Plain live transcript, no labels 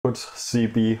Put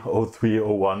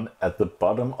CB-03-01 at the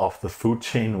bottom of the food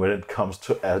chain when it comes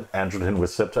to androgen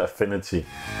receptor affinity.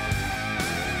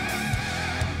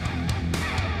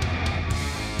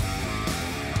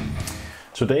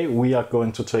 Today we are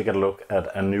going to take a look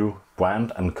at a new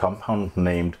brand and compound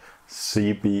named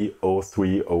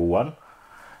CB-03-01.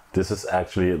 This is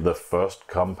actually the first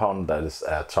compound that is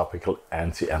a topical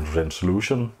anti-androgen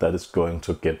solution that is going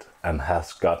to get and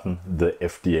has gotten the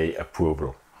FDA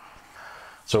approval.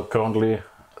 So currently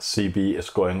CB is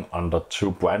going under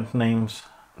two brand names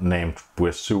named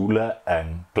Breezula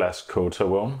and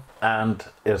glascoterone, and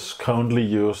is currently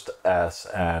used as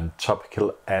a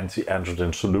topical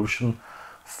anti-androgen solution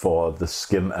for the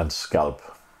skin and scalp.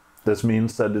 This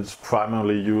means that it's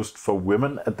primarily used for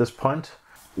women at this point.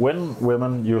 When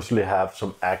women usually have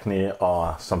some acne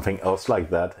or something else like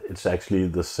that, it's actually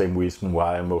the same reason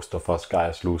why most of us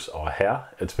guys lose our hair.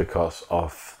 It's because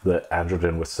of the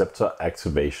androgen receptor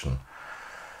activation.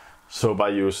 So by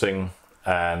using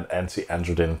an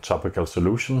anti-androgen topical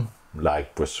solution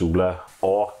like Breezula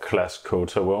or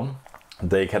glascoterone,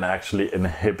 they can actually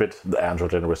inhibit the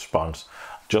androgen response,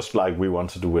 just like we want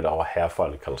to do with our hair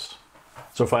follicles.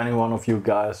 So for any one of you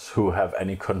guys who have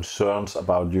any concerns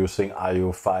about using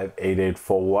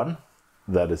Ru58841,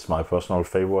 that is my personal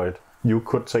favorite, you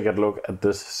could take a look at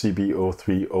this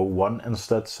CB-03-01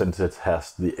 instead, since it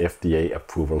has the FDA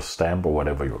approval stamp or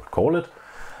whatever you would call it.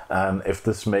 And if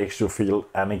this makes you feel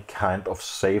any kind of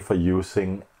safer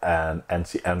using an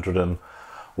anti-androgen,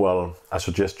 well, I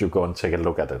suggest you go and take a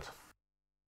look at it.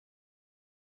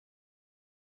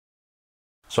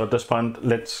 So at this point,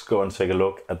 let's go and take a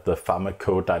look at the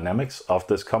pharmacodynamics of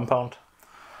this compound.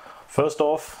 First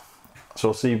off, so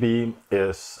CB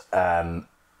is an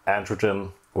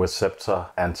androgen receptor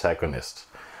antagonist.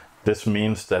 This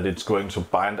means that it's going to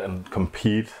bind and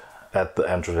compete at the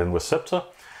androgen receptor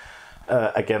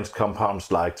against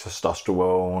compounds like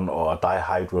testosterone or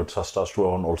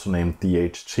dihydrotestosterone, also named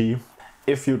DHT.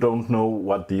 If you don't know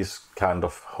what these kind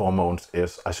of hormones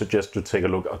is, I suggest you take a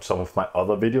look at some of my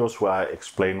other videos where I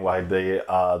explain why they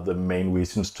are the main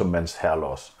reasons to men's hair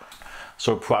loss.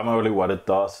 So primarily what it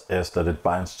does is that it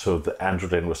binds to the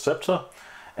androgen receptor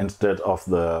instead of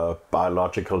the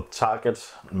biological target,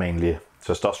 mainly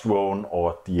testosterone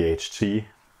or DHT,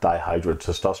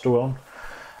 dihydrotestosterone.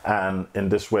 And in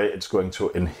this way it's going to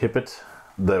inhibit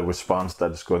the response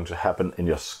that is going to happen in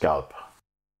your scalp.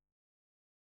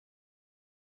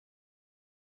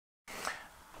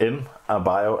 In a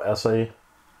bioassay,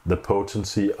 the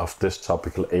potency of this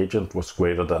topical agent was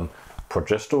greater than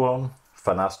progesterone,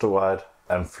 finasteride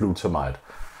and flutamide.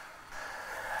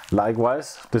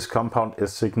 Likewise, this compound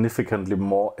is significantly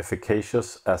more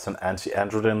efficacious as an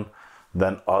anti-androgen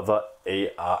than other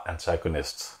AR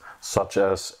antagonists, such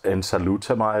as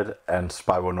enzalutamide and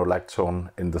spironolactone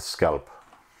in the scalp.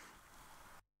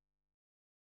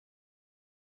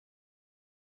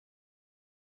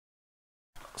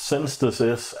 Since this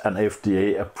is an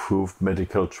FDA approved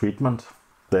medical treatment,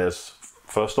 there's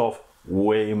first off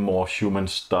way more human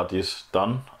studies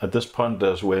done. At this point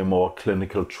there's way more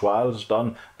clinical trials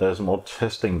done, there's more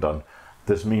testing done.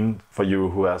 This means for you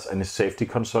who has any safety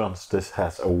concerns, this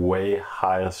has a way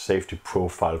higher safety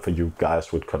profile for you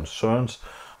guys with concerns.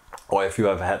 Or if you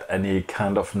have had any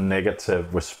kind of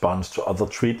negative response to other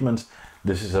treatments,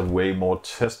 this is a way more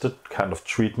tested kind of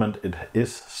treatment. It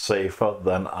is safer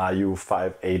than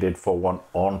Ru58841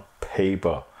 on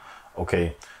paper.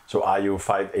 Okay, so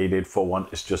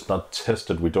Ru58841 is just not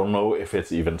tested. We don't know if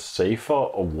it's even safer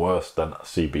or worse than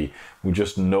CB. We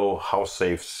just know how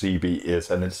safe CB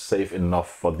is, and it's safe enough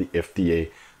for the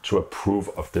FDA to approve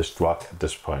of this drug at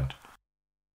this point.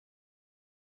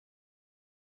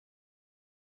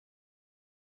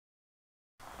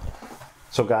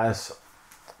 So guys,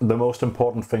 the most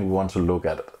important thing we want to look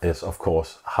at is, of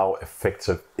course, how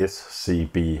effective is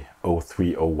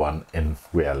CB-03-01 in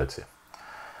reality.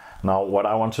 Now, what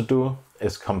I want to do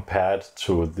is compare it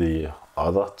to the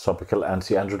other topical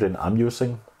anti-androgen I'm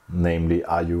using, namely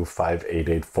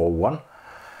Ru58841.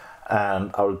 And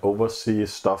I'll oversee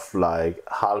stuff like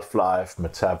half-life,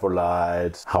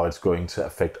 metabolites, how it's going to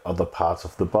affect other parts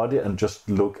of the body, and just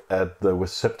look at the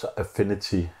receptor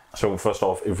affinity. So first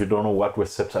off, if you don't know what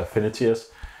receptor affinity is,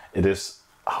 it is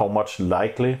how much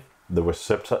likely the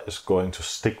receptor is going to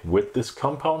stick with this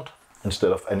compound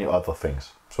instead of any other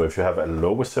things. So if you have a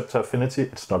low receptor affinity,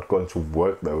 it's not going to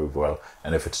work very well.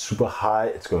 And if it's super high,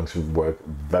 it's going to work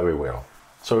very well.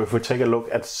 So if we take a look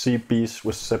at CB's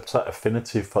receptor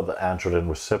affinity for the androgen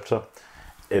receptor,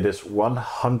 it is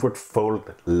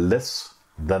 100-fold less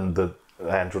than the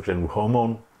androgen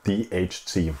hormone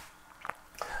DHT.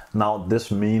 Now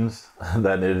this means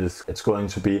that it's going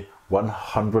to be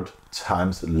 100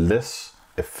 times less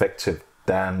effective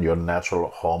than your natural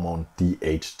hormone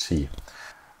DHT.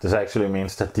 This actually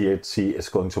means that DHT is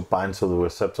going to bind to the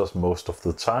receptors most of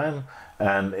the time,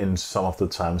 and in some of the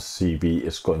times CB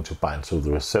is going to bind to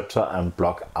the receptor and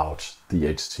block out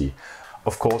DHT.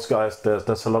 Of course, guys,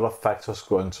 there's a lot of factors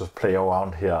going to play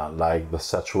around here, like the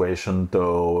saturation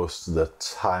dose, the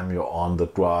time you're on the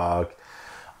drug,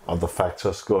 other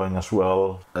factors going as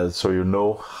well, so you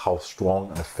know how strong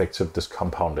and effective this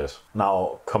compound is.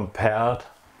 Now, compared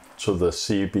to the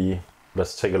CB,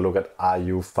 let's take a look at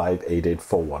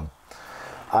Ru58841.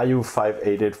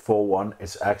 Ru58841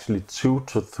 is actually 2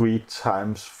 to 3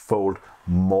 times fold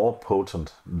more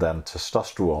potent than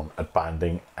testosterone at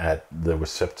binding at the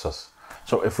receptors.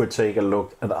 So if we take a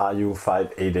look at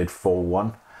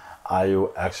Ru58841,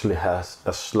 Ru actually has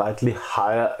a slightly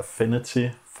higher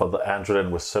affinity for the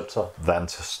androgen receptor than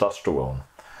testosterone.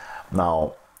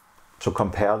 Now, to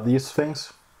compare these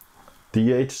things,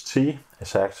 DHT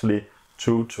is actually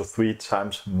 2 to 3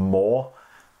 times more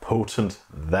potent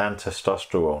than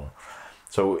testosterone.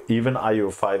 So even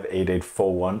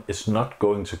Ru58841 is not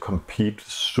going to compete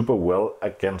super well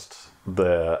against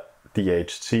the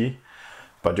DHT,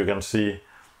 but you can see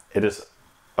it is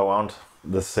around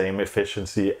the same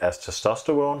efficiency as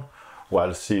testosterone,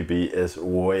 while CB is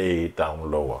way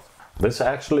down lower. This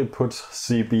actually puts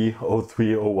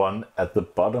CB-03-01 at the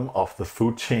bottom of the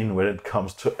food chain when it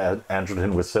comes to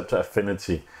androgen receptor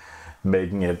affinity,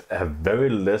 making it a very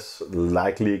less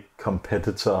likely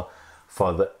competitor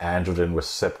for the androgen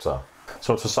receptor.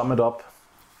 So to sum it up,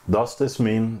 does this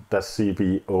mean that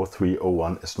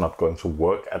CB-03-01 is not going to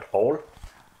work at all?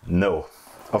 No.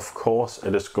 Of course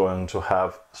it is going to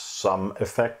have some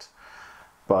effect,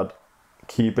 but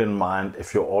keep in mind,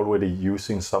 if you're already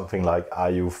using something like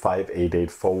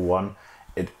Ru58841,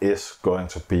 it is going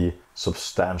to be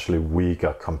substantially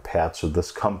weaker compared to this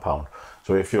compound.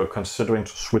 So if you're considering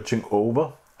switching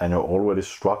over and you're already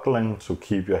struggling to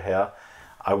keep your hair,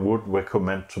 I would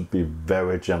recommend to be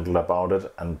very gentle about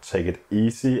it and take it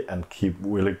easy and keep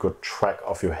really good track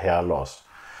of your hair loss.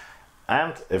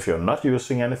 And if you're not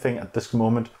using anything at this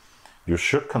moment, you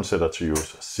should consider to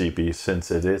use CB,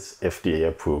 since it is FDA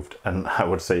approved. And I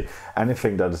would say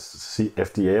anything that is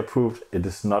FDA approved, it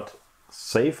is not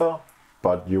safer,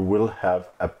 but you will have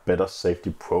a better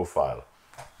safety profile.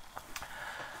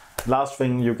 Last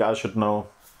thing you guys should know,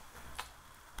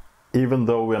 even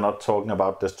though we're not talking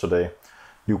about this today,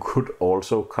 you could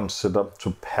also consider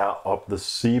to pair up the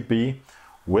CB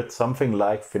with something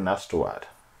like finasteride.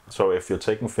 So if you're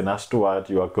taking finasteride,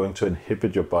 you are going to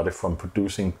inhibit your body from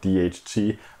producing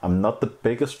DHT. I'm not the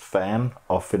biggest fan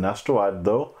of finasteride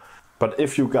though, but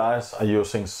if you guys are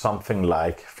using something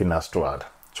like finasteride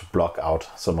to block out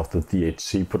some of the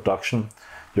DHT production,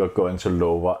 you're going to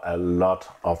lower a lot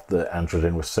of the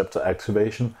androgen receptor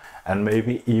activation. And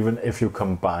maybe even if you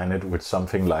combine it with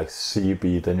something like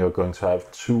CB, then you're going to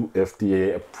have 2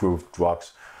 FDA approved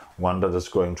drugs, one that is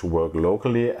going to work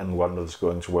locally and one that is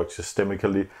going to work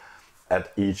systemically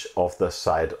at each of the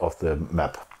side of the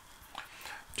map.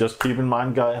 Just keep in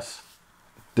mind, guys,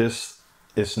 this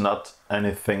is not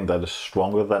anything that is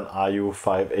stronger than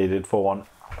Ru58841.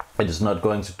 It is not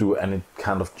going to do any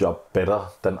kind of job better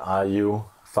than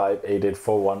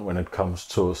Ru58841 when it comes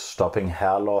to stopping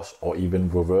hair loss or even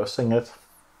reversing it.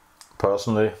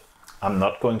 Personally, I'm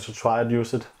not going to try and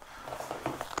use it.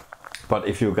 But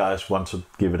if you guys want to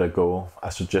give it a go,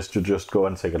 I suggest you just go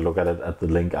and take a look at it at the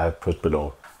link I put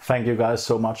below. Thank you guys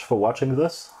so much for watching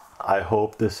this. I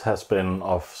hope this has been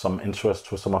of some interest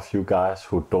to some of you guys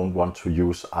who don't want to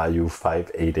use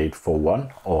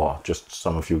Ru58841, or just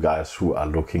some of you guys who are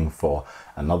looking for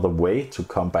another way to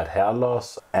combat hair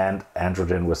loss and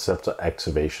androgen receptor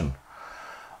activation.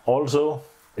 Also,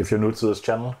 if you're new to this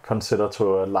channel, consider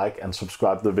to like and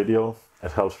subscribe the video.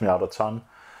 It helps me out a ton.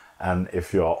 And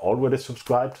if you are already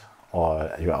subscribed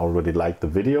or you already like the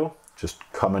video, just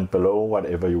comment below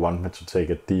whatever you want me to take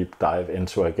a deep dive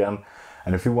into again.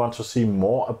 And if you want to see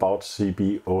more about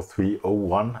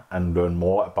CB-03-01 and learn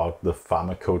more about the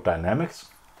pharmacodynamics,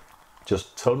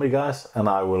 just tell me, guys, and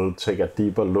I will take a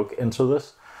deeper look into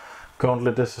this.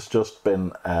 Currently, this has just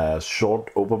been a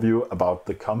short overview about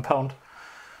the compound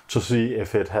to see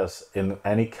if it has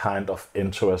any kind of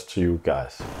interest to you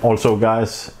guys. Also,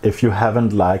 guys, if you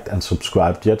haven't liked and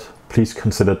subscribed yet, please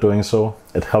consider doing so.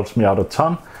 It helps me out a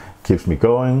ton, keeps me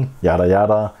going, yada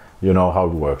yada. You know how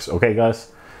it works. Okay,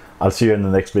 guys, I'll see you in the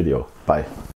next video. Bye.